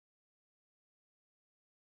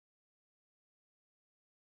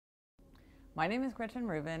My name is Gretchen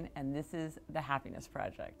Rubin, and this is The Happiness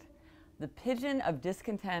Project, the pigeon of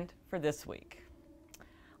discontent for this week.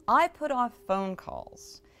 I put off phone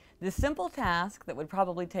calls. This simple task that would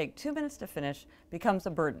probably take 2 minutes to finish becomes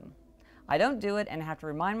a burden. I don't do it and have to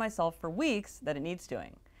remind myself for weeks that it needs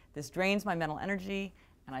doing. This drains my mental energy,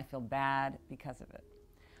 and I feel bad because of it.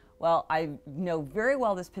 Well, I know very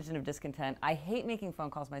well this pigeon of discontent. I hate making phone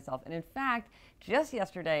calls myself, and in fact, just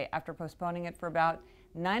yesterday, after postponing it for about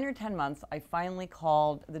 9 or 10 months, I finally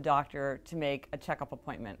called the doctor to make a checkup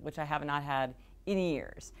appointment, which I have not had in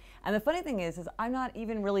years. And the funny thing is I'm not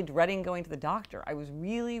even really dreading going to the doctor. I was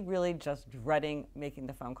really just dreading making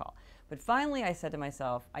the phone call. But finally, I said to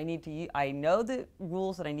myself, I know the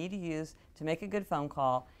rules that I need to use to make a good phone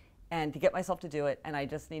call and to get myself to do it, and I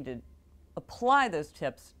just need to apply those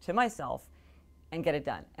tips to myself and get it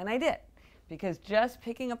done. And I did, because just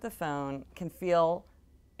picking up the phone can feel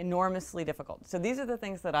enormously difficult. So these are the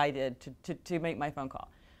things that I did to make my phone call.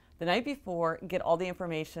 The night before, get all the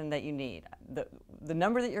information that you need. The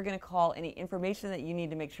number that you're going to call, any information that you need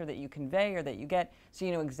to make sure that you convey or that you get, so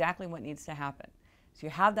you know exactly what needs to happen. So you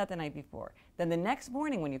have that the night before. Then the next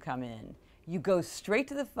morning when you come in, you go straight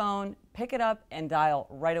to the phone, pick it up, and dial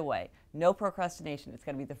right away. No procrastination. It's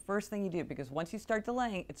got to be the first thing you do, because once you start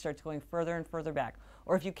delaying, it starts going further and further back.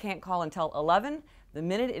 Or if you can't call until 11, the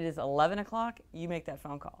minute it is 11 o'clock, you make that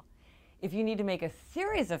phone call. If you need to make a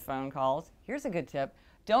series of phone calls, here's a good tip.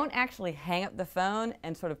 Don't actually hang up the phone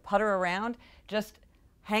and sort of putter around. Just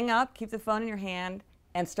hang up, keep the phone in your hand,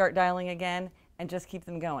 and start dialing again, and just keep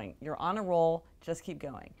them going. You're on a roll, just keep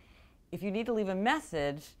going. If you need to leave a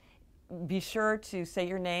message, be sure to say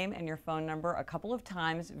your name and your phone number a couple of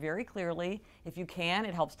times very clearly. If you can,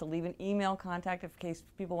 it helps to leave an email contact in case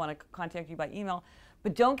people want to contact you by email.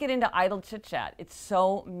 But don't get into idle chit-chat. It's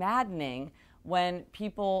so maddening when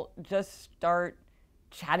people just start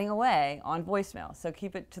chatting away on voicemail. So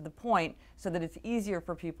keep it to the point so that it's easier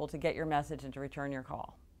for people to get your message and to return your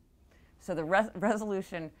call. So the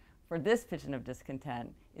resolution for this pigeon of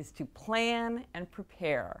discontent is to plan and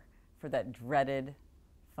prepare for that dreaded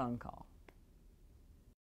phone call.